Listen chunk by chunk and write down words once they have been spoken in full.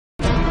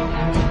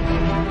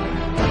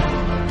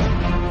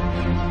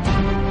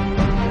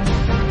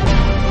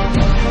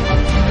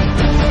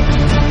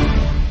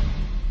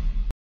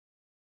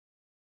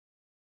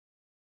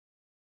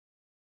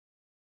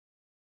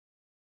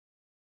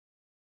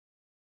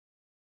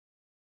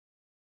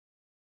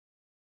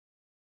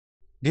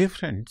Dear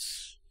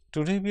friends,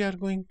 today we are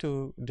going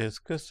to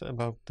discuss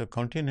about the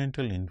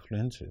continental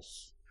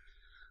influences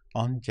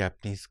on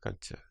Japanese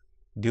culture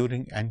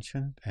during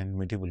ancient and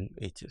medieval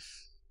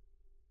ages.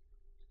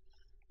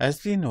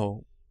 As we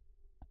know,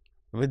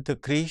 with the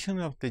creation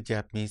of the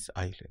Japanese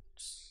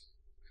islands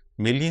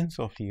millions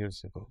of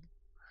years ago,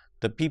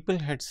 the people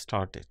had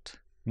started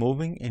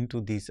moving into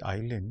these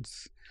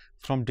islands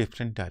from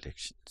different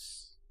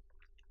directions.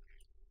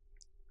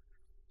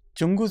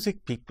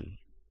 Chunguzik people,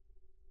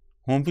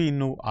 whom we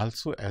know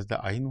also as the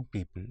Ainu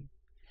people,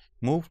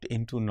 moved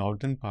into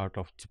northern part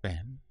of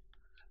Japan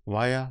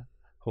via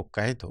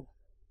Hokkaido,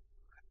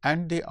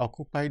 and they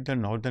occupied the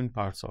northern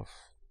parts of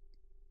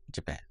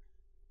Japan.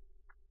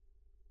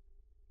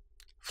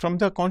 From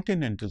the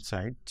continental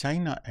side,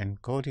 China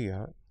and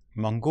Korea,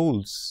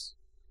 Mongols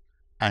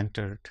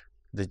entered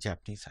the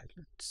Japanese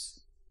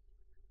islands.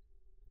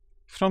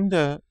 From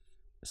the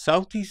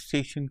Southeast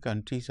Asian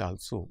countries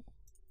also,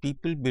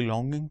 people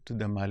belonging to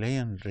the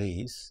Malayan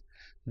race,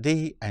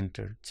 they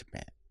entered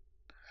Japan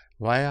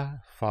via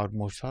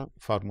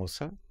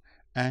Formosa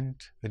and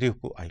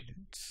Ryukyu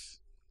Islands.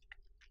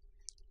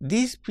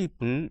 These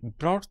people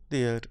brought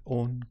their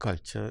own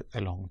culture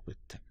along with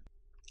them.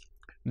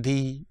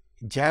 The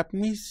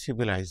Japanese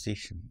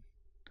civilization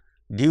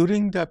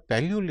during the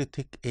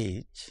Paleolithic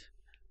age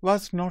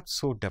was not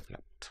so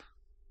developed.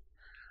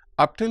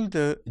 Up till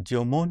the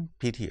Jomon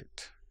period,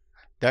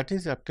 that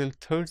is up till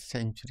 3rd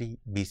century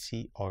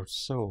BC or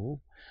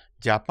so,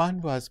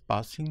 Japan was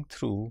passing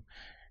through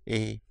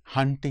a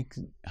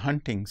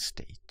hunting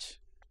stage.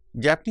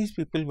 Japanese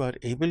people were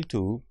able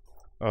to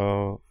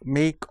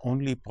make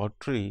only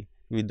pottery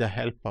with the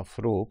help of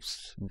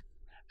ropes,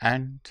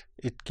 and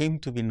it came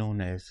to be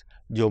known as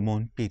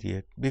Jomon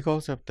period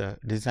because of the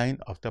design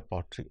of the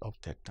pottery of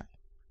that time.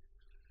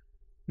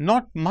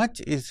 Not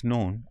much is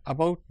known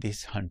about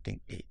this hunting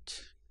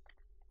age.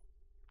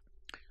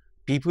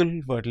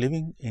 People were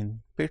living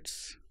in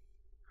pits,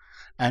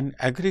 and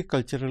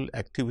agricultural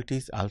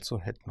activities also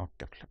had not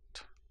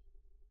developed.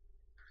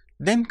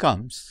 Then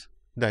comes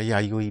the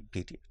Yayoi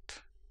period.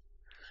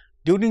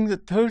 During the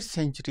 3rd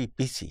century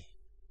BC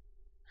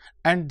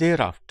and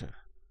thereafter,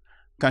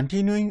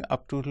 continuing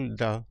up to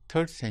the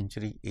 3rd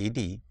century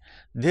AD,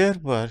 there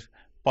were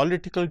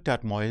political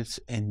turmoils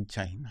in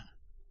China.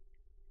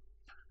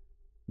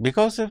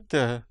 Because of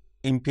the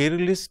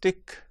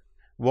imperialistic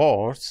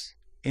wars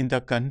in the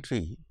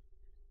country,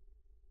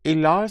 a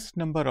large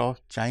number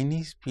of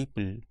Chinese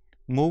people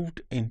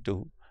moved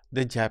into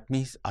the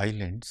Japanese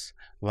islands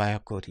via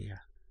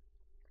Korea.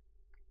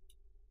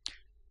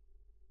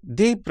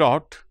 They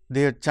brought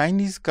their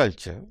Chinese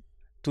culture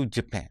to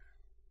Japan.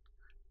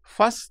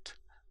 First,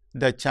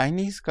 the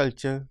Chinese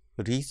culture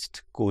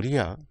reached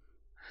Korea,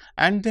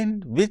 and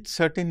then with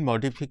certain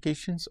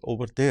modifications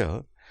over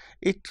there,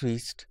 it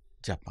reached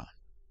Japan.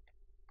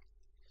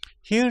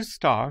 Here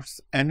starts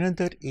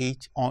another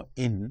age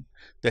in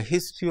the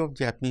history of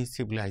Japanese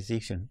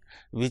civilization,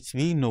 which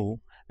we know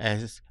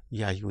as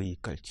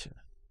Yayoi culture.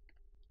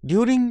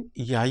 During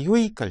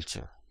Yayoi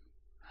culture,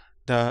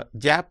 the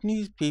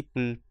Japanese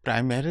people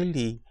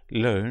primarily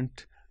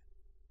learned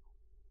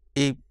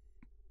a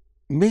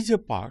major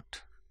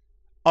part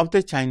of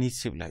the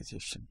Chinese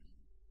civilization,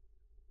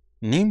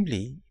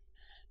 namely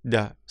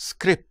the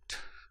script,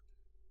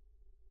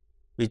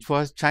 which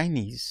was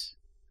Chinese,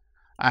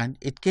 and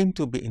it came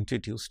to be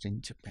introduced in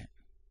Japan.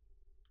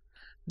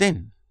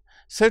 Then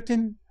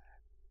certain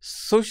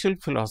social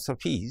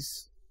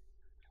philosophies,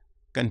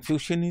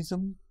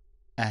 Confucianism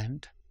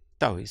and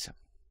Taoism,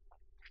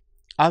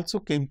 also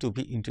came to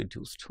be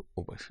introduced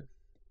over here.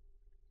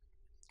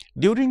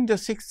 During the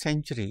 6th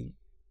century,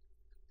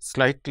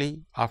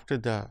 slightly after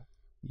the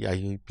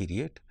Yayoi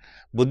period,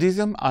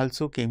 Buddhism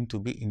also came to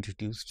be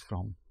introduced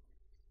from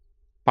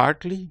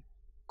partly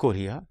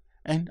Korea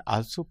and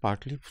also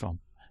partly from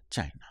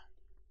China.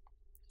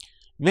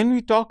 When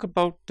we talk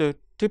about the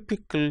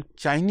typical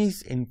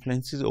Chinese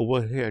influences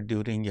over here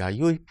during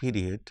Yayoi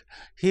period,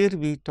 here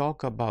we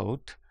talk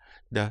about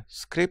the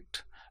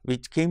script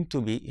which came to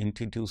be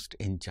introduced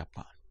in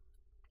Japan.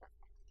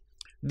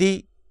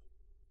 The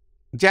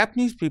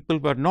Japanese people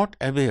were not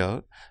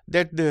aware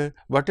that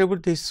whatever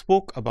they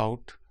spoke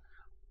about,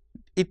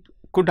 it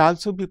could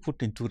also be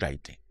put into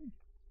writing.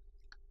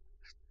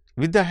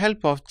 With the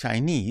help of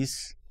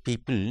Chinese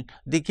people,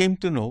 they came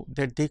to know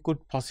that they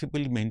could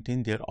possibly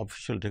maintain their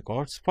official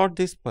records. For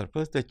this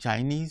purpose, the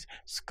Chinese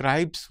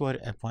scribes were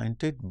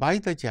appointed by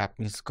the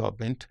Japanese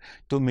government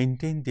to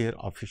maintain their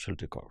official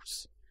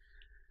records.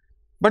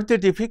 But the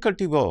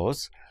difficulty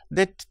was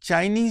that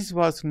Chinese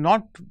was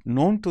not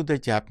known to the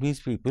Japanese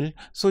people,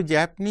 so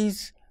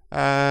Japanese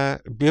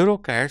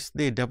bureaucrats,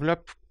 they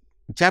developed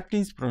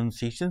Japanese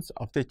pronunciations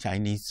of the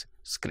Chinese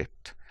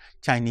script,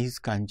 Chinese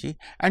kanji,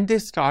 and they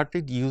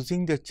started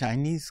using the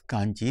Chinese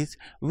kanjis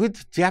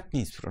with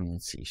Japanese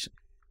pronunciation.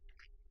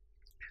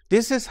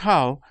 This is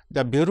how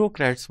the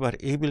bureaucrats were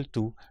able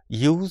to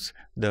use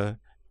the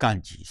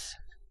kanjis.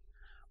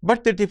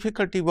 But the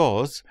difficulty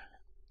was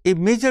a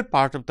major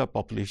part of the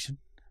population,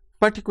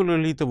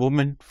 particularly the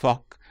women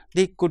folk,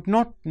 they could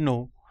not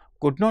know,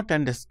 could not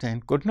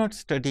understand, could not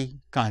study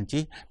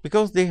kanji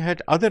because they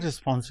had other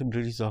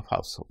responsibilities of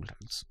household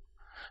also.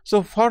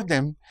 So, for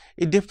them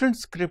a different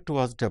script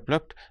was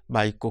developed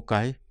by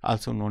Kokai,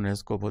 also known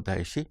as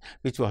Kobodaishi,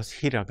 which was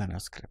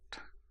hiragana script.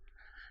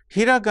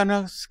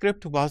 Hiragana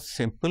script was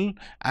simple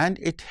and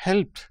it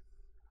helped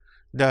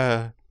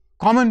the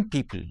common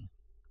people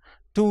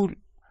to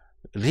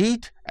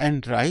read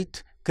and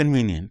write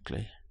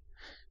conveniently.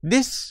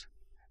 This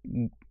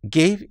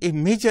gave a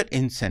major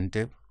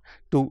incentive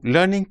to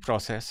learning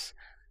process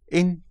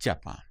in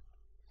Japan,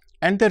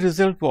 and the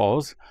result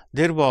was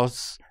there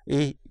was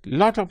a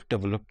lot of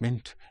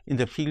development in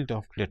the field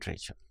of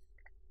literature.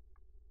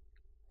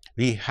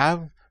 We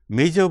have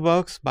major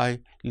works by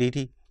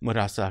Lady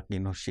Murasaki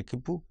no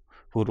Shikibu,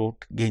 who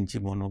wrote Genji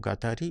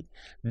Monogatari,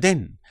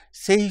 then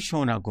Sei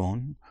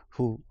Shonagon,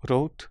 who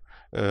wrote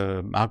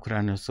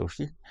Makura no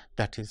Soshi,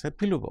 that is a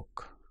pillow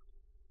book.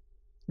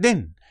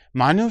 Then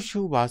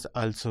Manushu was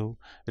also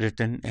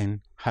written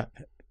in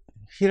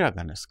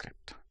hiragana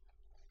script.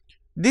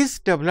 This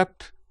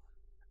developed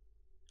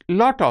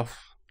lot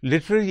of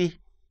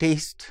literary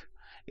taste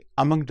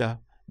among the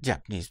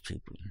Japanese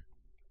people.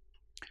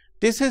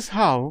 This is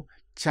how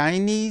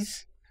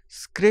Chinese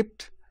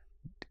script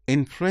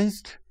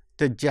influenced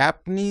the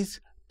Japanese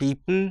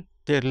people,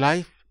 their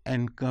life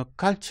and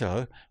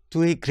culture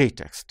to a great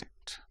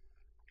extent.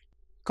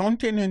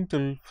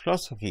 Continental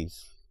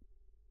philosophies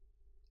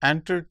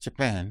entered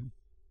Japan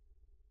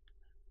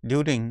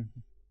during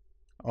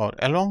or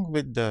along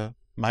with the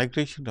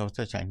migration of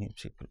the Chinese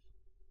people.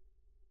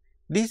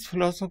 These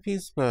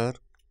philosophies were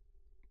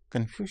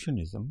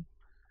Confucianism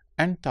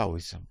and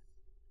Taoism.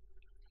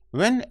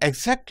 When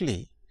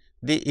exactly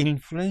they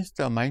influenced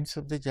the minds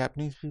of the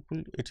Japanese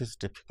people, it is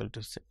difficult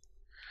to say,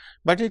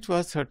 but it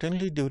was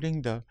certainly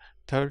during the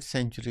 3rd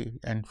century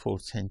and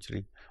 4th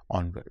century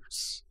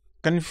onwards.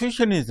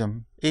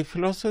 Confucianism, a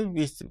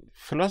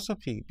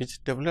philosophy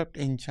which developed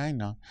in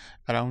China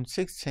around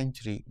 6th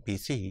century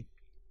BC,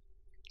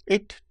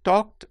 it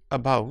talked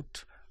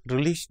about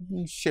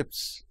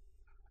relationships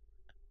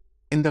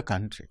in the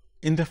country,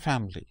 in the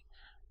family,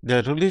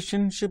 the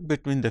relationship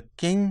between the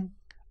king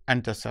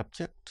and the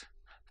subject,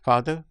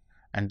 father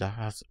and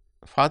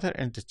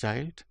the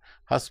child,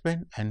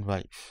 husband and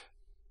wife,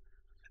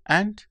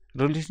 and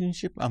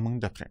relationship among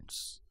the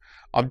friends.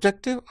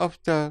 Objective of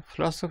the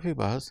philosophy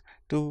was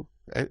to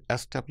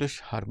establish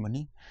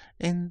harmony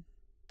in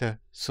the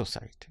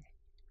society.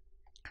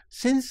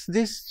 Since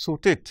this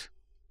suited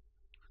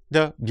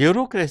the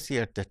bureaucracy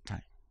at that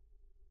time,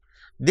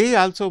 they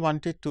also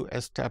wanted to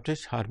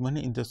establish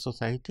harmony in the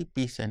society,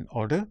 peace and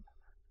order.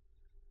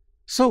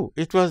 So,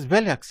 it was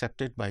well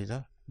accepted by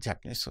the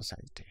Japanese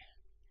society.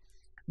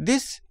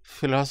 This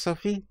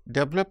philosophy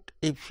developed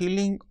a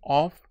feeling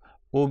of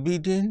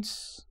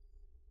obedience,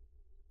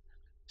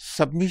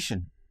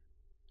 submission,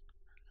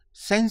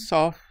 sense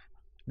of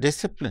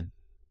discipline,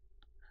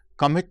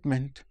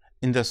 commitment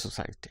in the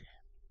society.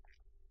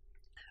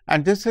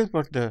 And this is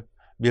what the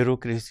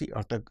bureaucracy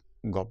or the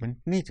government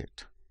needed.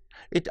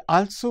 It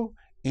also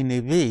in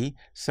a way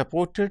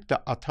supported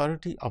the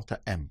authority of the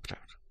emperor.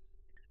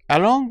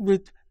 Along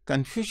with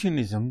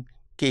Confucianism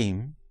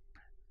came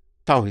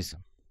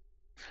Taoism.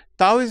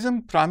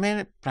 Taoism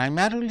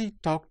primarily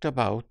talked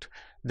about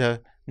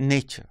the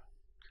nature,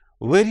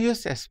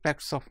 various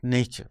aspects of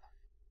nature.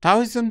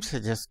 Taoism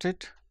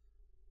suggested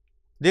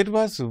there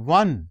was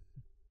one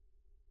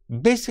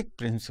basic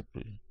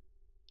principle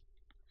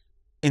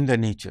in the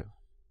nature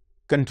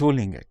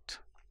controlling it.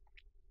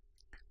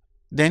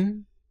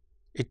 Then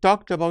it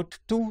talked about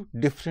two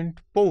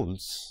different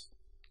poles,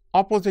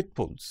 opposite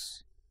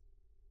poles,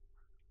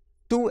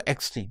 two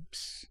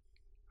extremes,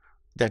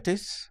 that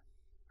is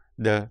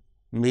the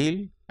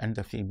male and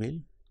the female,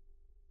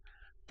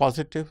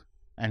 positive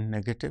and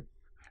negative,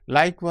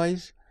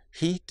 likewise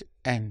heat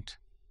and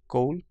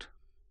cold,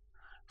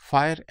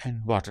 fire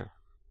and water.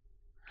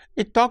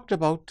 It talked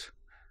about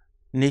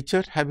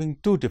nature having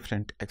two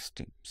different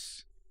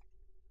extremes.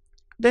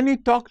 Then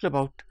it talked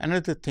about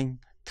another thing,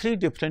 three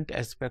different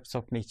aspects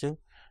of nature,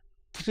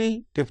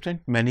 three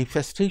different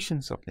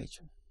manifestations of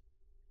nature.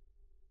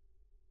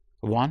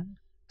 One,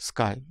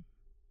 sky,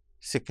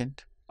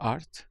 second,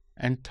 earth,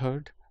 and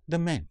third, the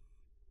man.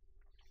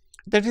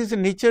 That is,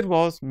 nature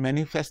was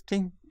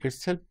manifesting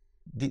itself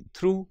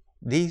through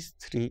these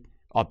three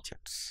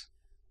objects.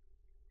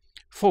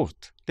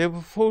 Fourth, there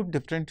were four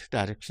different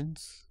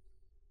directions.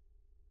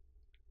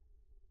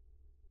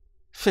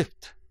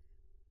 Fifth,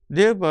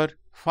 there were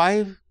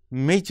five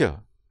major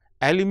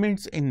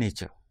elements in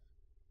nature: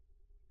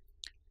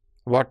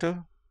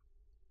 water,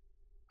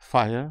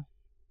 fire,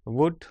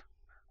 wood,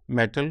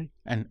 metal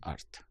and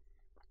earth.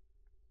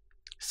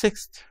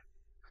 Sixth,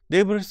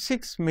 there were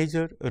six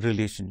major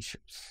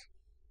relationships: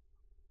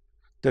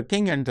 the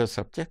king and the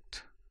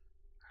subject,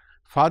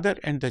 father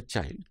and the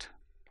child,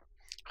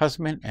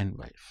 husband and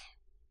wife.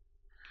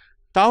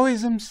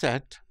 Taoism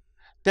said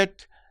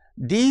that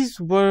these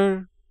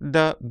were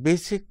the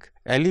basic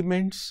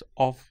elements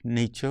of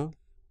nature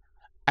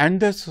and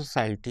the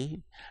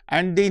society,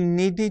 and they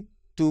needed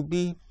to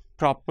be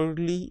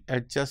properly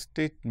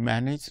adjusted,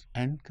 managed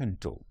and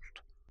controlled.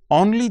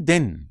 Only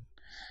then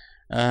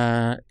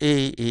a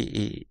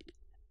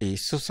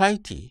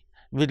society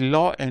with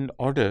law and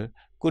order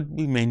could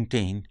be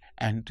maintained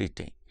and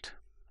retained.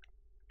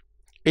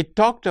 It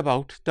talked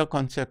about the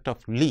concept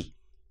of li,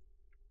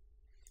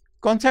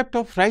 concept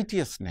of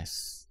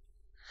righteousness.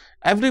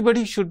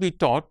 Everybody should be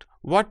taught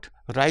what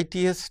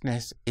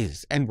righteousness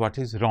is and what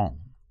is wrong,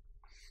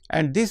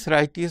 and this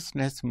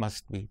righteousness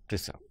must be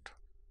preserved.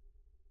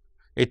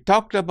 It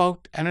talked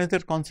about another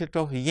concept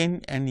of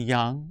yin and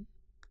yang,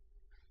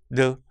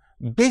 the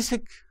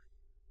basic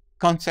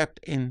concept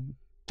in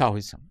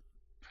Taoism,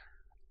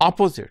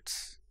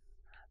 opposites.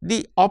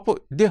 The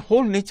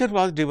whole nature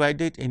was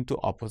divided into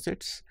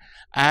opposites,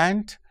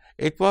 and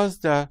it was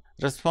the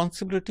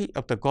responsibility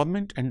of the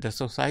government and the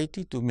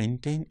society to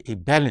maintain a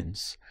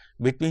balance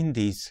between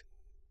these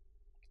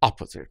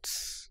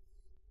opposites.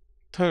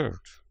 Third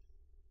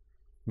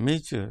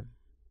major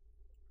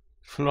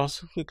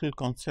philosophical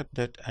concept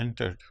that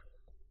entered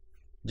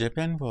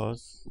Japan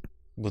was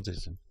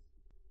Buddhism,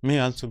 may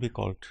also be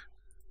called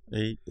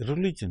a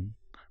religion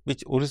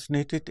which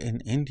originated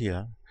in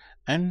India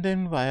and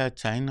then via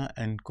China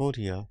and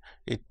Korea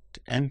it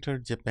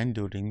entered Japan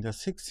during the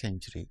 6th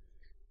century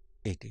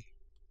AD.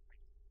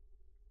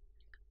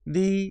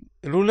 The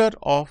ruler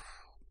of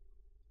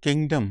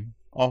kingdom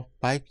of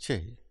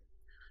Paikche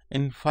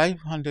in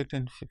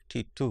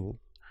 552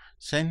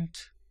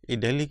 sent a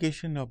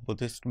delegation of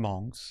Buddhist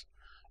monks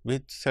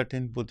with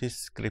certain Buddhist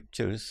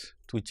scriptures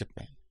to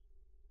Japan,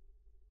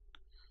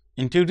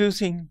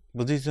 introducing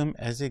Buddhism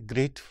as a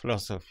great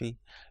philosophy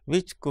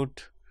which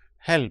could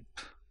help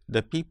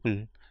the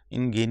people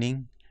in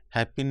gaining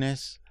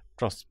happiness,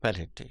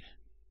 prosperity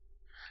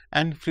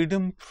and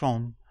freedom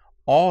from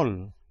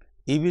all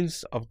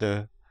evils of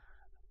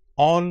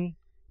all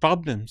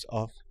problems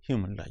of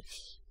human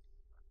life.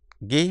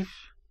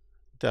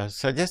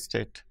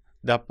 Suggested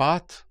the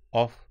path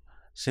of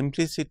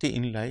simplicity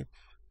in life,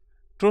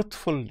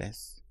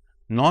 truthfulness,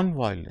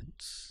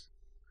 non-violence,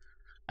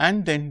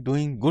 and then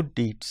doing good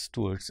deeds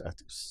towards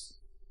others.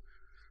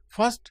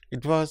 First,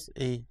 it was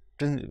a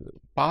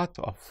path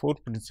of 4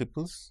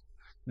 principles,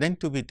 then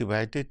to be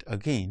divided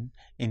again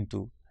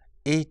into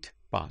 8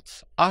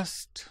 paths,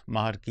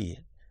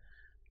 Astmargiya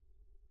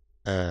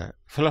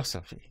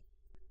philosophy.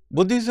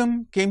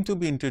 Buddhism came to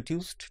be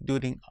introduced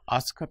during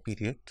Asuka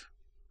period,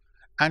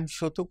 and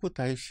Shotoku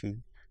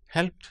Taishi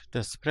helped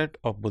the spread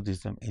of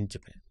Buddhism in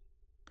Japan.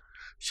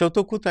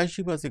 Shotoku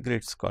Taishi was a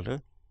great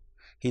scholar.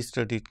 He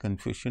studied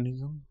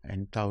Confucianism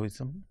and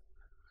Taoism,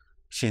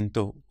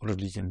 Shinto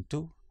religion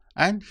too,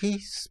 and he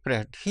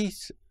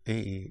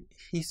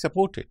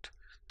supported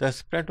the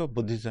spread of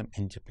Buddhism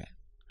in Japan.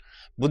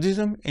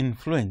 Buddhism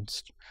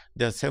influenced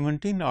the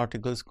 17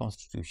 Articles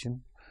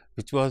Constitution,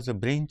 which was the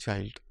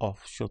brainchild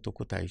of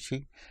Shotoku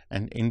Taishi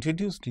and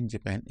introduced in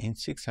Japan in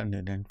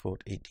 604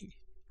 AD.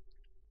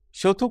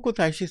 Shotoku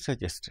Taishi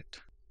suggested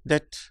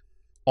that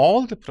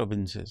all the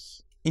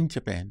provinces in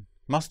Japan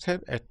must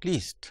have at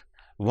least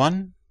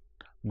one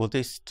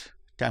Buddhist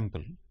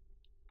temple,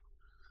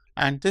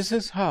 and this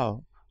is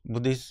how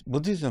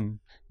Buddhism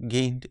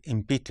gained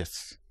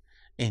impetus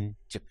in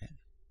Japan.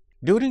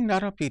 During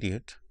Nara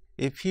period,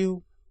 a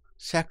few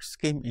sects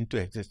came into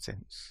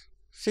existence,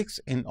 6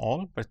 in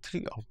all, but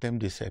 3 of them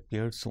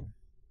disappeared soon: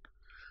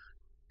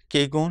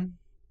 Kegon,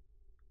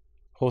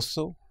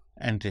 Hosso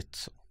and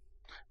Ritsu.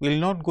 We will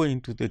not go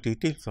into the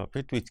details of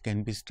it, which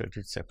can be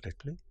studied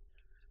separately.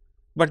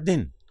 But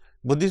then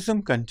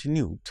Buddhism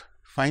continued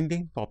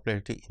finding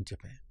popularity in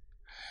Japan.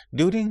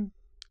 During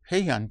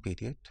Heian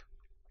period,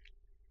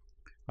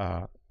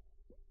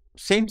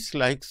 saints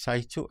like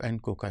Saicho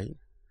and Kokai,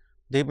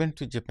 they went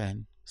to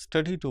Japan,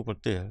 studied over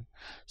there.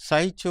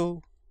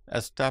 Saicho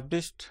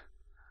established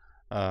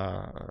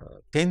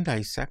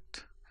Tendai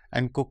sect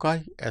and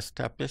Kokai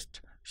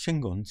established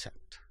Shingon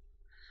sect.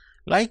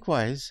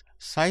 Likewise,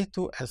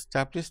 Saito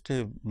established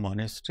a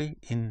monastery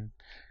in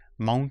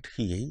Mount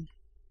Hiei,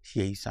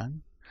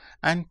 Hiei-san,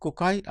 and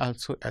Kokai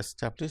also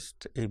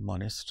established a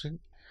monastery,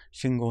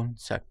 Shingon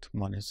sect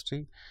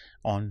monastery,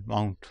 on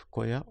Mount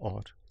Koya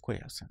or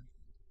Koya-san.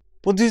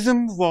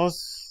 Buddhism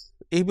was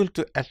able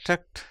to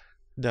attract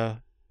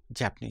the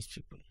Japanese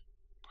people,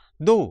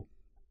 though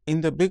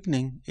in the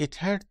beginning it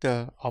had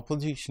the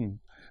opposition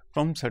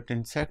from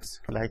certain sects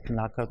like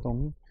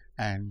Nakatomi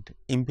and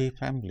Imbe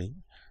family,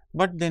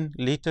 but then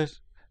later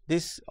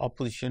this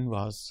opposition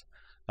was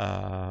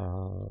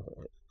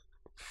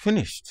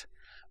finished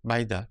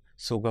by the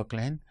Soga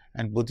clan,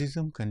 and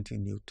Buddhism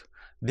continued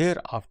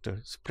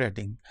thereafter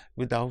spreading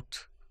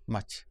without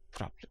much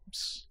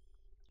problems.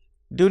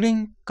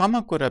 During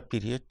Kamakura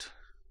period,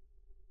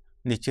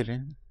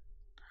 Nichiren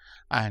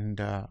and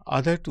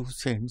other 2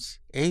 saints,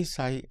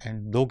 Eisai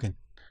and Dogen,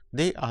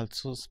 they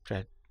also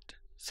spread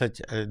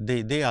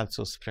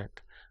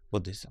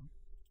Buddhism.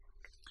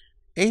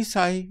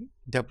 Eisai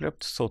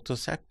developed Soto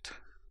sect.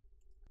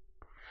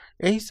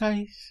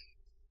 Eisai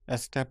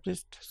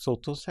established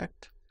Soto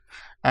sect,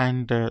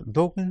 and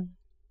Dogen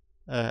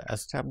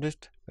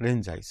established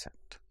Renzai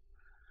sect.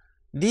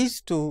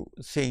 these two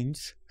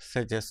saints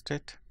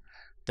suggested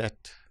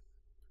that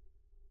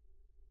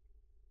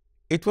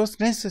it was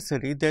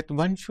necessary that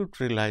one should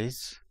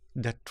realize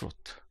the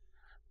truth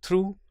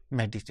through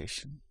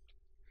meditation,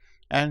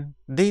 and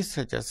they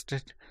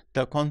suggested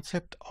the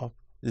concept of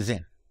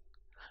Zen.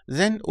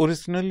 Zen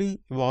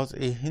originally was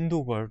a Hindu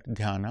word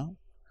dhyana,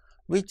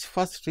 which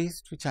first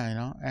reached to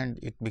China and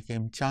it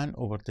became Chan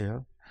over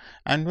there,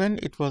 and when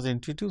it was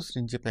introduced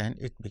in Japan,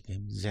 it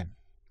became Zen.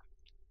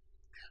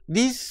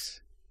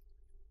 These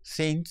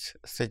saints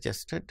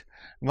suggested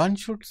one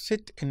should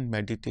sit in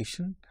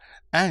meditation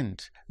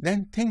and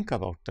then think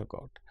about the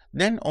God.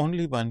 Then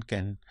only one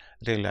can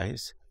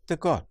realize the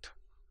God,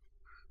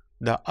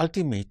 the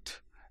ultimate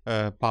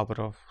power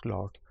of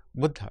Lord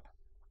Buddha.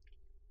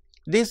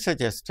 They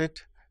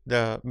suggested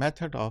the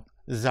method of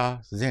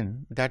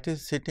Zazen, that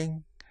is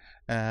sitting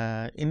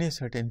in a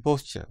certain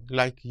posture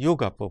like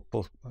yoga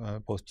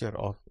posture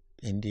of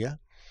India,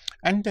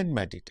 and then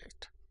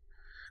meditate.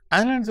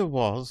 Another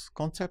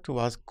concept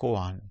was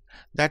koan,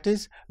 that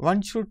is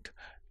one should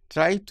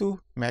try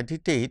to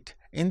meditate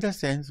in the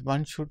sense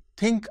one should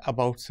think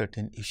about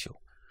certain issue.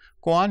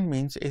 Koan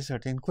means a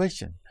certain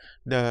question.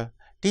 The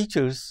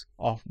teachers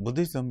of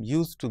Buddhism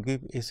used to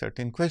give a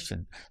certain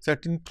question,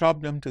 certain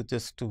problem to the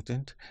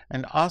student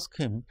and ask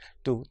him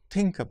to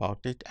think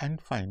about it and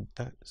find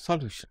the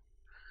solution.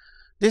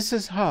 This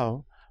is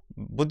how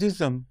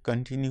Buddhism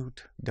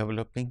continued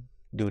developing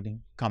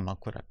during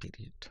Kamakura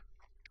period.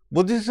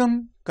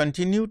 Buddhism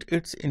continued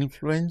its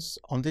influence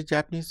on the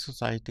Japanese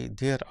society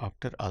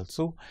thereafter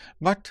also,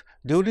 but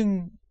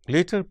during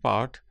later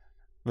part,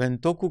 when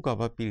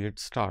Tokugawa period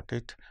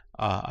started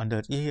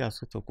under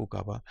Ieyasu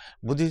Tokugawa,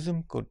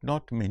 Buddhism could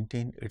not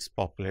maintain its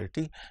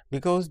popularity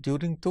because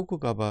during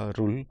Tokugawa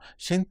rule,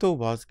 Shinto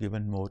was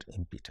given more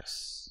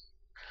impetus.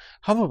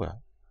 However,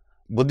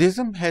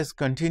 Buddhism has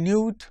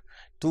continued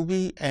to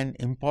be an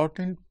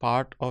important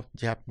part of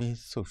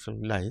Japanese social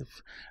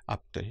life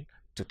up till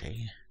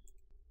today.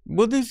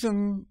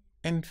 Buddhism,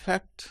 in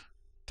fact,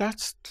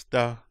 touched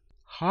the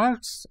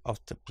hearts of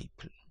the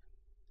people.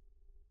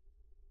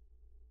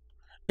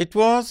 It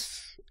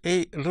was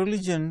a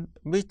religion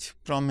which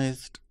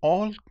promised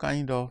all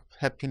kind of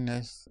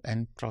happiness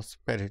and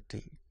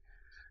prosperity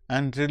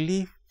and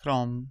relief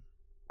from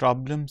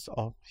problems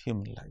of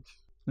human life.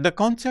 The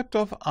concept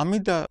of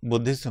Amida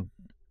Buddhism,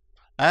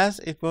 as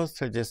it was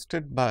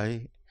suggested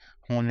by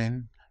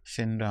Honen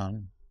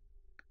Shinran,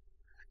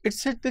 it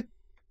said that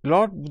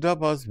Lord Buddha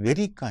was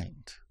very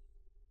kind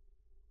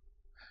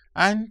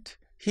and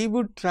he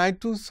would try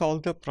to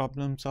solve the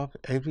problems of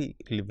every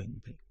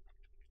living being.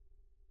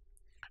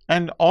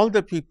 And all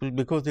the people,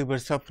 because they were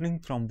suffering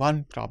from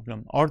one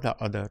problem or the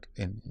other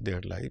in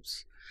their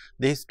lives,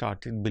 they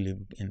started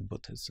believing in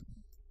Buddhism.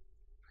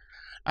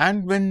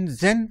 And when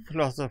Zen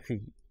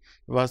philosophy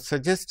was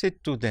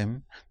suggested to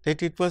them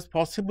that it was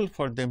possible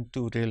for them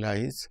to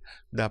realize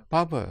the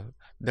power,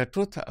 the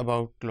truth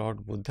about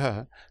Lord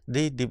Buddha,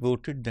 they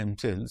devoted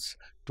themselves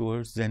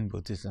towards Zen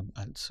Buddhism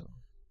also.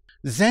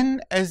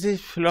 Zen as a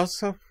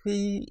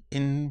philosophy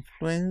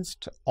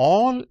influenced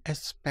all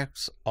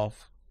aspects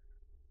of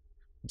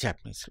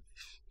Japanese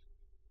life.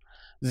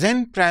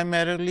 Zen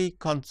primarily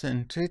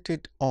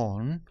concentrated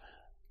on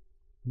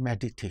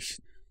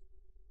meditation.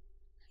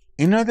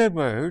 In other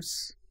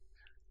words,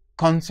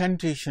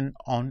 concentration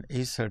on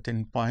a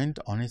certain point,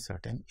 on a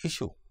certain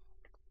issue.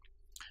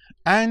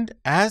 And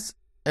as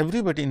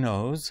everybody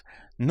knows,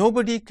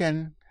 nobody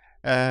can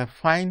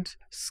find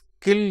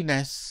skill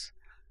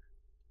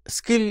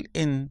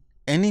in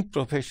any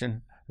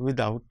profession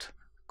without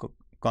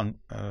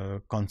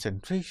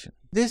concentration.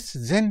 This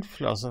Zen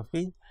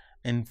philosophy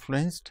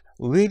influenced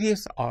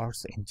various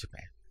arts in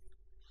Japan,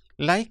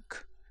 like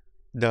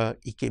the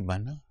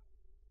ikebana,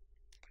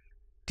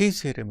 tea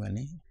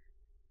ceremony,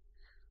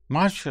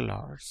 martial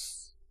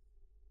arts,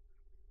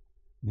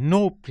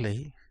 no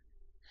play,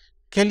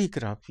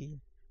 calligraphy,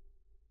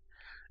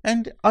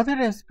 and other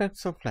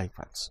aspects of life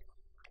also.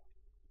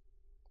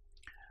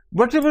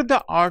 Whatever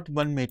the art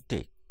one may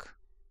take,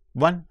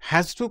 one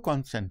has to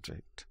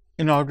concentrate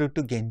in order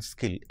to gain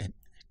skill in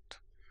it.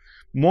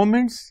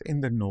 Moments in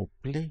the no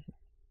play,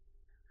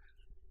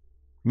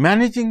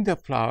 managing the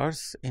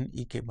flowers in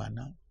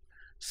ikebana,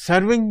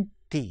 serving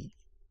tea,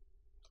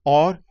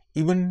 or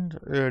even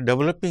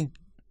developing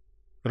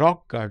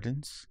rock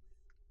gardens,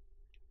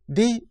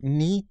 they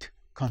need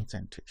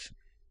concentration.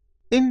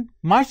 In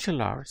martial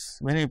arts,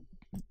 when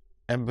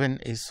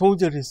a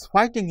soldier is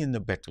fighting in the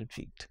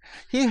battlefield,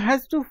 he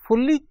has to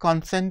fully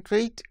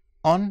concentrate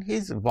on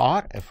his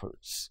war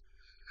efforts,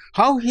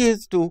 how he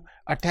has to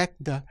attack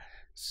the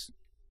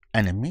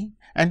enemy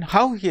and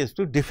how he has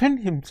to defend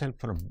himself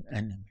from the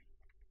enemy.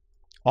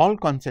 All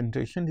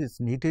concentration is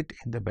needed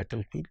in the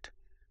battlefield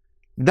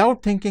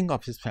without thinking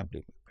of his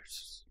family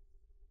members.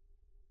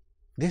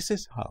 This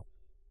is how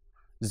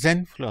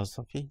Zen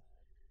philosophy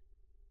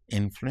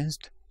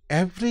influenced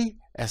every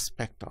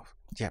aspect of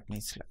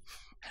Japanese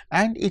life,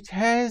 and it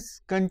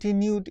has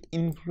continued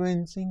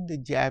influencing the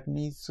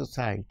Japanese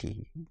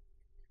society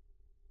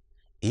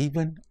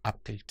even up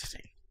till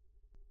today.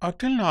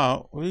 Till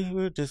now, we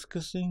were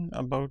discussing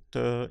about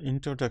the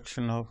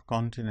introduction of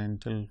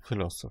continental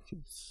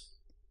philosophies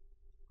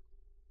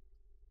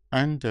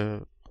and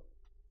the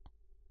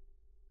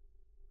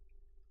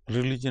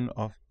religion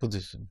of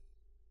Buddhism.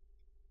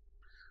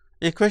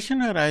 A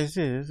question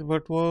arises,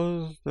 what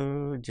was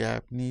the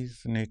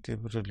Japanese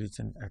native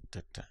religion at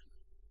that time?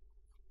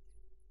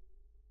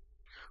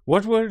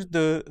 What were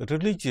the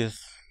religious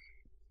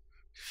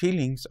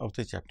feelings of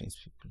the Japanese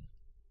people?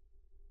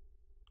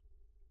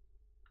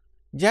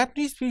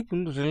 Japanese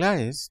people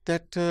realized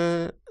that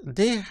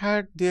they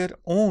had their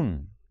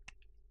own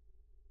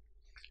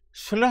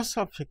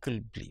philosophical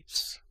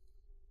beliefs.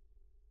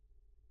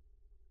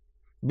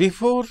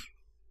 Before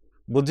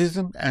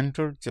Buddhism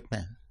entered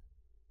Japan,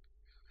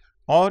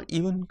 or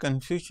even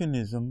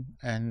Confucianism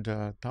and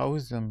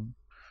Taoism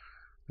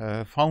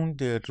found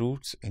their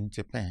roots in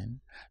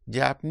Japan,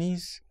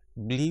 Japanese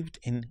believed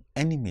in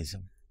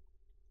animism.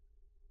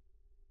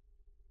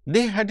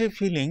 They had a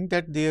feeling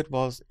that there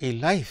was a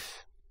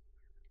life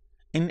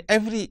in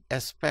every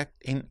aspect,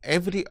 in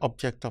every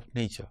object of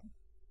nature.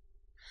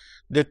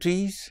 The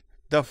trees,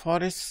 the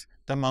forests,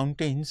 the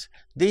mountains,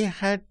 they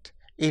had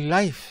a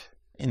life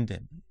in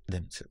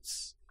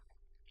themselves.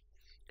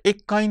 A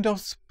kind of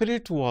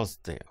spirit was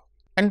there.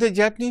 And the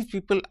Japanese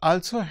people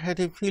also had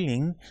a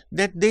feeling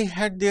that they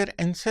had their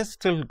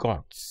ancestral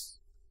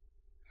gods.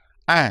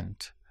 And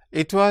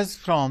it was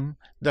from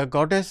the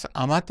goddess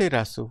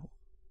Amaterasu,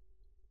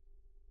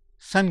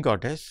 sun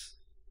goddess,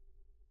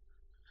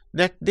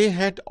 that they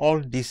had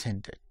all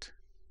descended.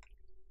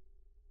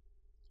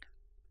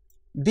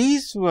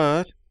 These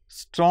were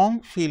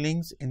strong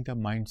feelings in the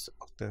minds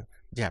of the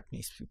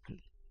Japanese people.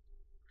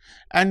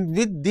 And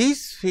with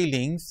these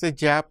feelings, the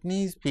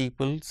Japanese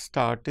people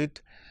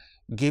started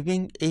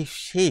giving a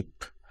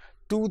shape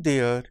to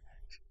their,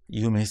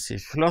 you may say,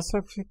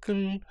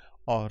 philosophical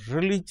or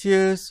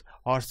religious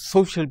or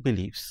social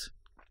beliefs.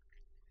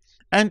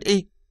 And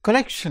a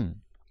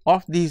collection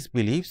of these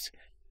beliefs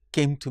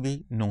came to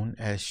be known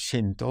as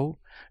Shinto,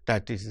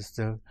 that is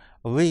the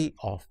way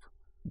of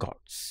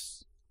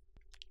gods.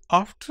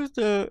 After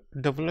the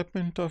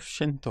development of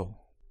Shinto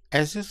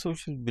as a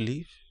social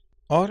belief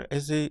or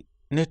as a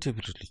native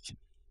religion,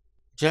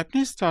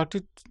 Japanese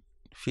started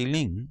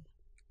feeling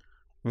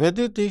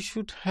whether they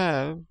should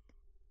have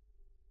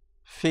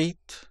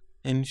faith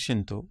in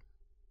Shinto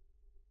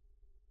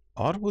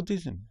or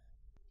Buddhism.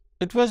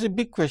 It was a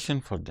big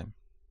question for them.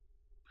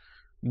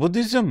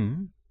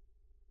 Buddhism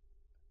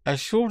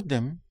assured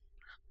them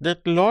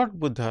that Lord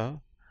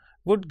Buddha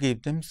would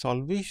give them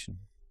salvation,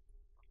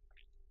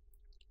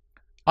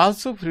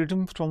 also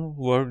freedom from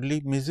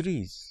worldly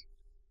miseries,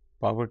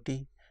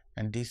 poverty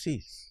and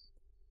disease.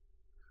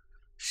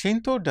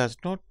 Shinto does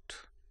not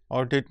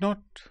or did not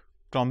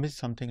promise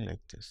something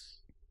like this.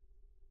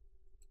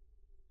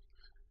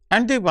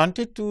 And they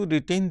wanted to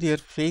retain their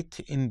faith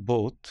in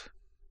both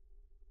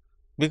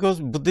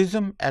because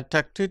Buddhism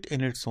attracted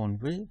in its own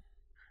way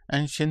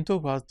and Shinto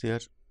was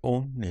their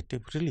own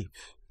native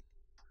relief.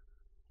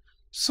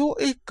 So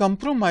a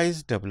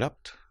compromise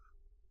developed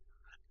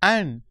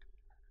and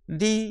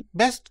the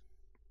best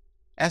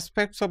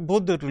aspects of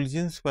both the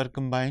religions were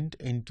combined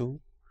into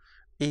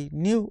a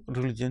new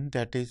religion,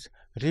 that is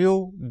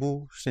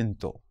Ryobu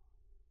Shinto,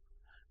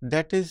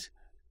 that is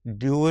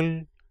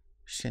dual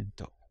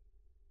Shinto.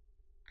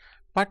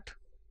 But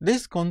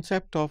this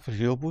concept of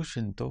Ryobu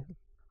Shinto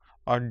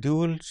or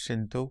dual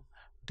Shinto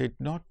did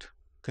not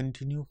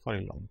continue for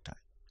a long time,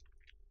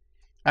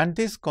 and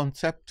this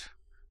concept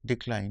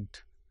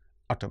declined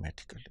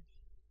automatically.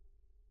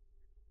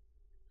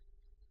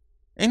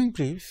 In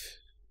brief,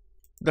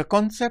 the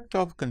concept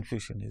of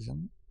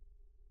Confucianism,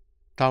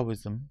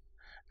 Taoism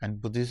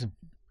and Buddhism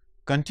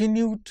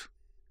continued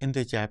in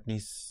the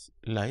Japanese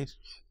life,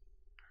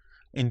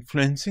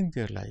 influencing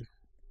their life,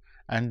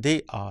 and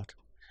they are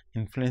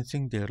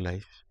influencing their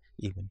life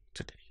even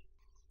today.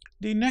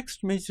 The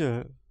next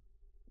major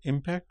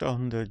impact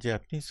on the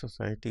Japanese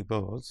society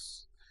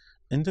was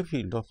in the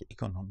field of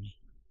economy.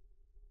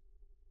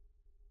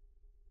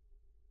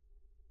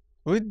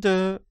 With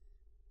the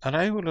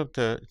arrival of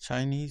the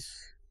Chinese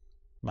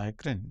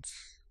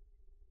migrants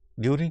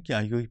during the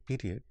Yayoi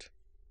period,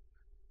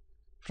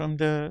 from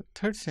the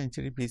 3rd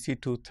century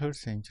BC to 3rd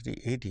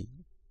century AD,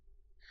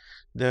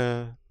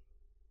 the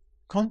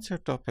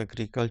concept of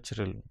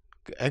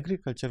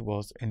agriculture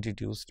was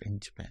introduced in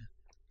Japan.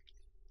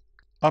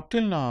 Up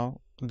till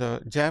now,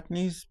 the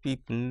Japanese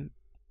people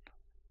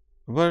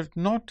were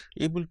not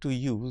able to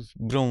use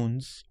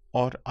bronze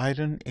or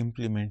iron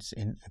implements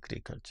in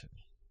agriculture.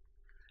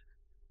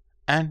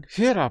 And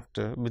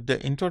hereafter, with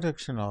the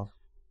introduction of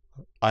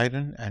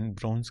iron and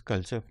bronze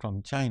culture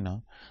from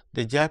China,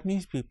 the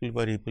Japanese people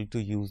were able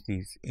to use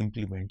these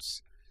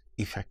implements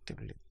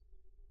effectively.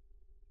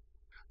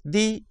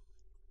 The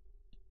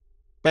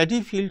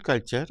paddy field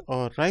culture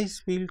or rice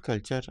field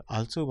culture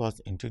also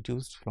was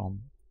introduced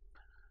from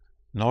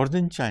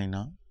northern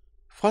China,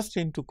 first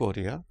into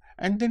Korea,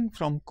 and then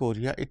from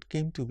Korea it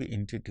came to be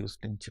introduced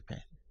in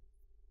Japan.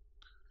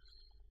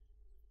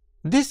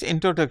 This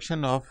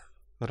introduction of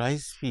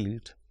rice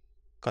field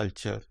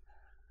culture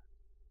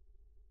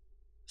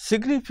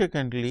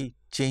significantly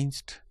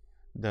changed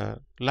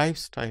the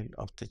lifestyle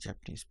of the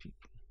Japanese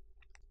people.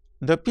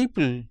 The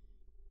people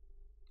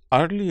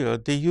earlier,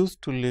 they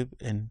used to live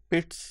in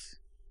pits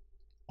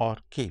or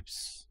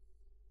caves.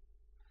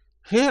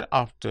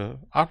 Hereafter,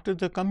 after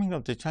the coming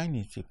of the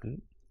Chinese people,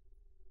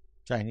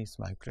 Chinese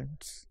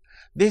migrants,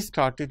 they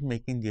started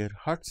making their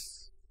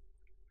huts,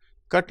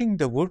 cutting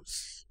the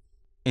woods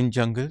in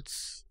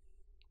jungles.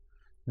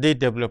 They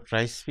developed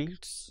rice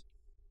fields.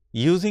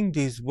 Using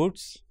these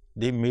woods,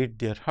 they made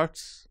their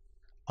huts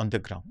on the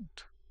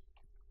ground.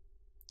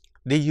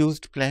 They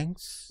used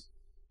planks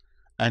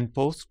and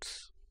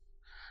posts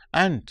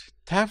and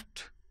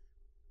thatched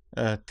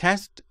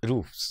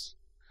roofs,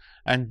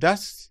 and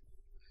thus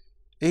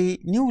a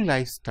new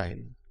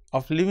lifestyle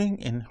of living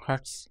in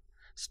huts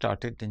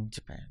started in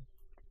Japan.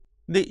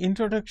 The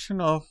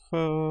introduction of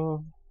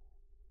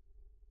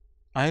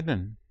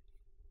iron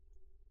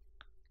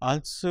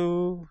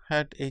also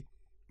had a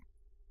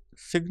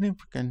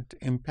significant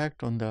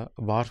impact on the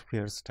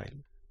warfare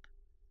style.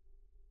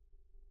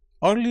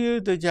 Earlier,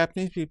 the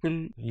Japanese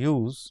people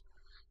used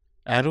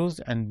arrows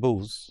and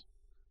bows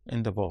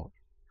in the war,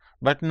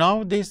 but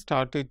now they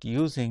started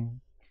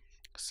using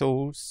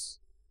swords,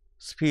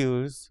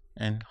 spears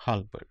and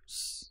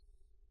halberds.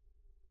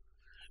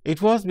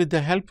 It was with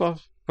the help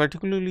of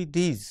particularly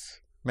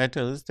these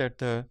metals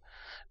that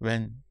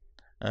when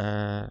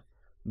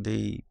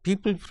the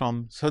people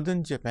from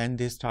southern Japan,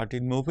 they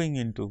started moving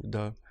into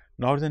the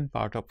northern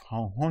part of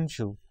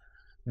Honshu,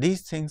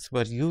 these things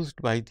were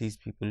used by these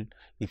people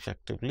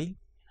effectively,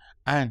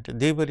 and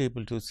they were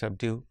able to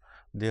subdue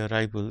their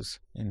rivals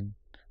in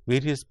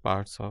various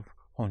parts of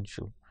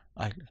Honshu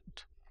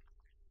island.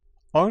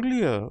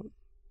 Earlier,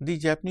 the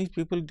Japanese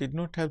people did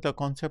not have the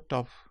concept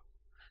of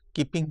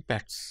keeping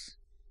pets,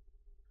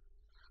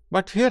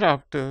 but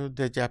hereafter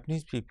the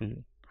Japanese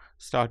people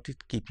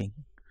started keeping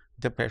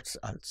the pets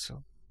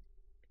also.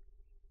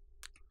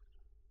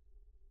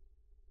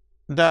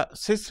 The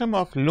system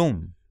of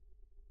loom,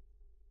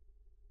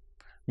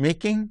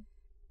 making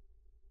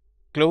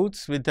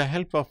clothes with the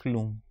help of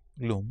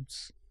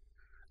looms,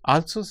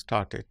 also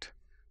started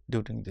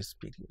during this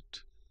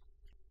period.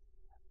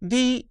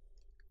 The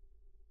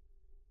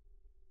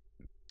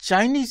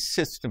Chinese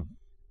system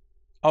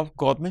of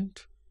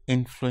government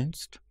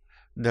influenced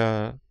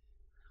the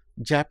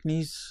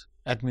Japanese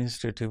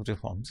administrative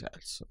reforms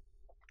also.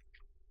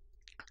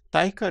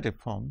 Taika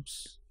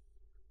reforms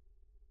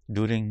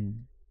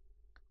during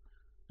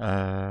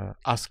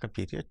Asuka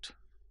period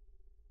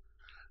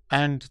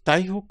and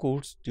Taiho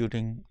courts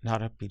during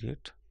Nara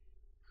period,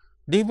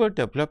 they were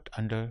developed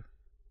under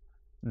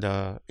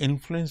the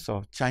influence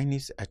of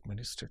Chinese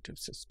administrative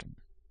system,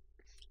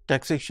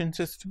 taxation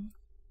system,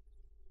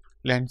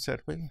 land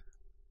survey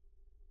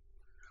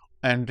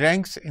and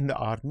ranks in the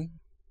army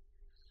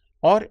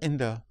or in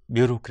the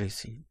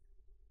bureaucracy.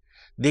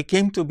 They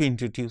came to be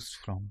introduced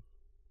from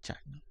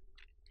China.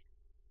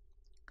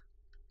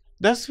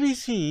 Thus, we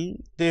see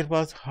there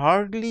was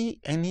hardly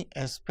any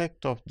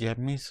aspect of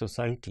Japanese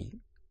society,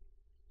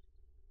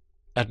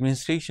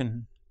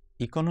 administration,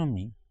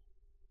 economy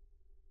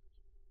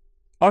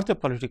or the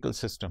political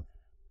system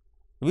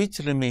which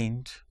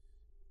remained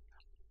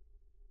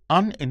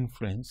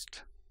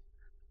uninfluenced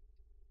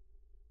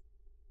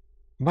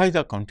by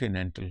the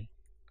continental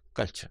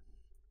culture.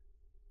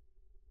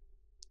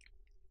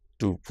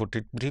 To put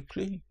it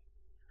briefly,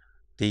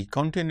 the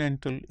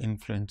continental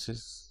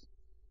influences,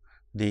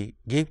 they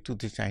gave to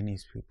the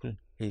Chinese people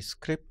a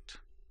script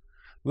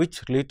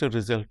which later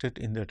resulted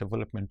in the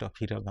development of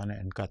hiragana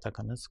and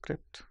katakana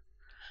script.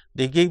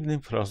 They gave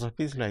them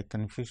philosophies like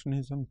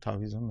Confucianism,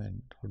 Taoism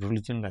and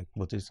religion like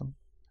Buddhism.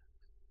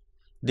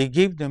 They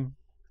gave them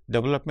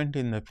development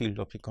in the field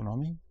of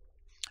economy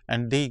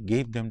and they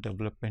gave them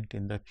development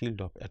in the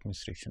field of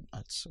administration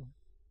also.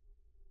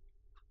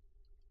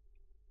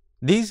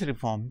 These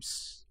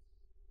reforms,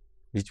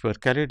 which were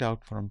carried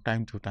out from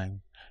time to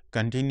time,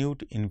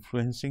 continued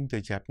influencing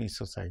the Japanese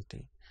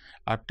society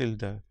up till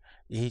the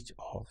age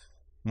of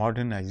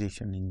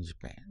modernization in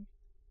Japan.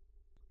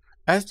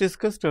 As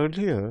discussed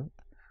earlier,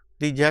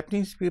 the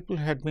Japanese people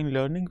had been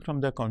learning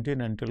from the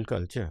continental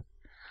culture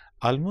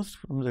almost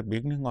from the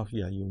beginning of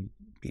Yayoi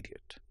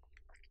period.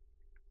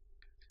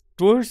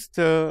 Towards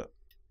the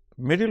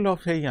middle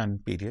of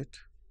Heian period,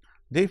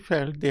 they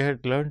felt they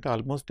had learned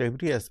almost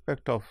every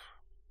aspect of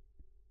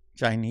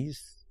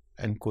Chinese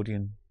and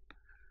Korean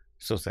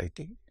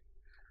society,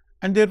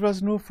 and there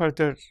was no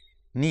further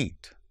need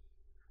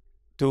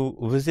to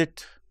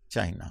visit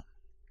China.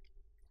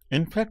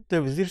 In fact,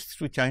 the visits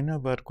to China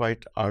were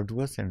quite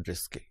arduous and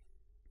risky.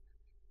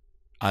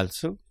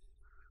 Also,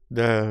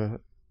 the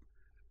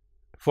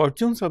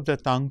fortunes of the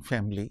Tang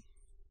family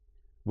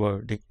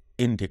were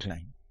in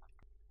decline.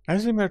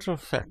 As a matter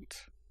of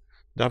fact,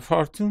 the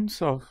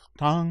fortunes of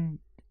Tang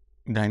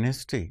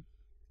dynasty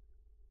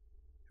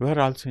were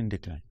also in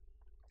decline.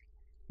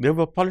 There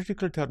were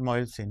political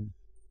turmoils in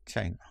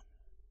China.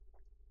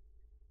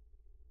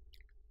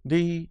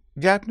 The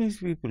Japanese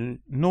people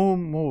no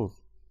more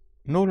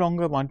no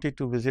longer wanted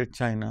to visit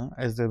China,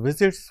 as the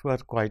visits were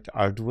quite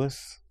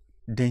arduous,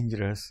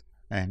 dangerous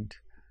and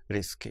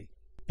risky.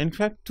 In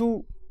fact,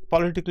 two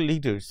political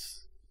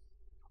leaders,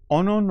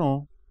 Ono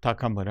no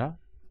Takamura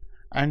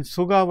and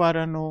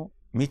Sugawara no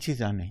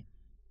Michizane,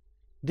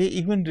 they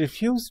even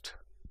refused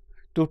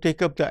to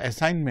take up the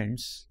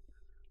assignments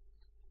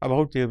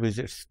about their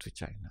visits to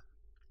China.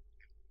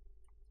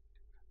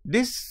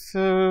 This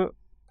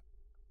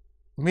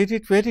made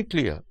it very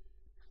clear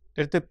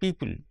that the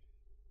people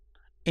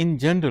in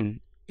general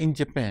in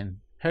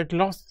Japan had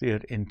lost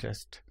their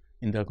interest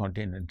in the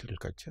continental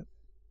culture.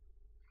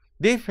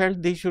 They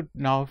felt they should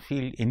now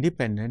feel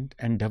independent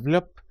and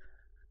develop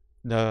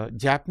the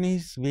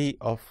Japanese way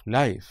of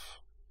life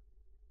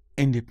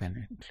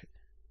independently.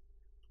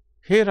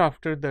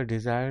 Hereafter, the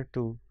desire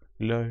to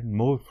learn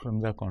more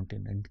from the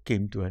continent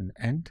came to an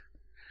end,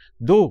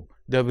 though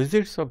the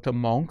visits of the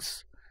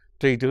monks,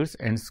 traders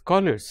and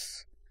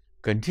scholars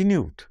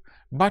continued,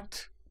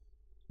 but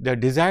the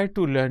desire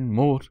to learn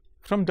more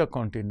from the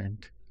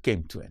continent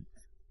came to an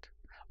end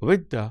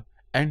with the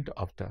end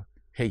of the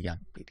Heian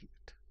period.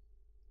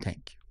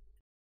 Thank you.